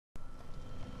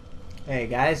Hey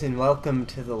guys, and welcome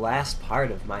to the last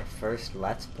part of my first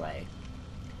Let's Play.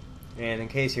 And in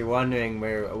case you're wondering,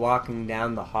 we're walking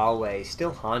down the hallway,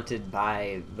 still haunted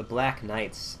by the Black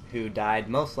Knights, who died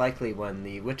most likely when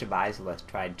the Witch of Izalith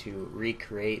tried to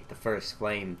recreate the first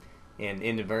flame and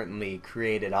inadvertently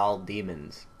created all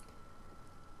demons.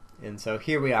 And so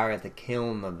here we are at the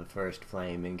kiln of the first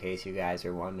flame, in case you guys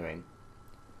are wondering.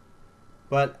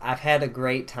 But I've had a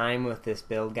great time with this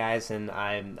build, guys, and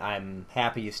I'm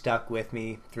happy you stuck with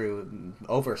me through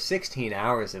over 16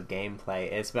 hours of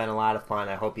gameplay. It's been a lot of fun.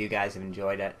 I hope you guys have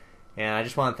enjoyed it. And I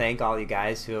just want to thank all you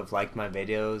guys who have liked my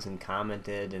videos and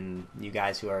commented, and you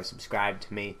guys who are subscribed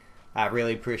to me. I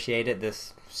really appreciate it.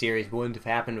 This series wouldn't have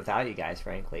happened without you guys,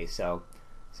 frankly. So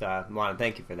I want to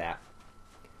thank you for that.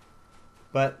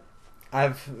 But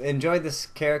I've enjoyed this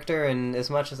character, and as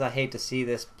much as I hate to see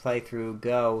this playthrough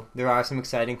go, there are some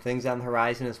exciting things on the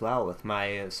horizon as well, with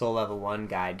my Soul Level 1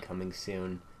 guide coming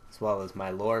soon, as well as my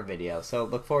lore video, so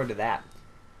look forward to that.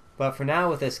 But for now,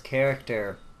 with this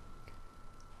character,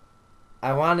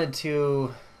 I wanted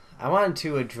to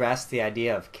address the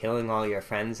idea of killing all your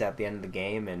friends at the end of the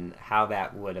game and how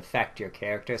that would affect your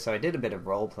character. So I did a bit of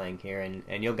role playing here,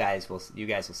 and you guys will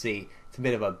see it's a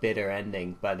bit of a bitter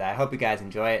ending. But I hope you guys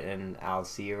enjoy it, and I'll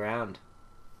see you around.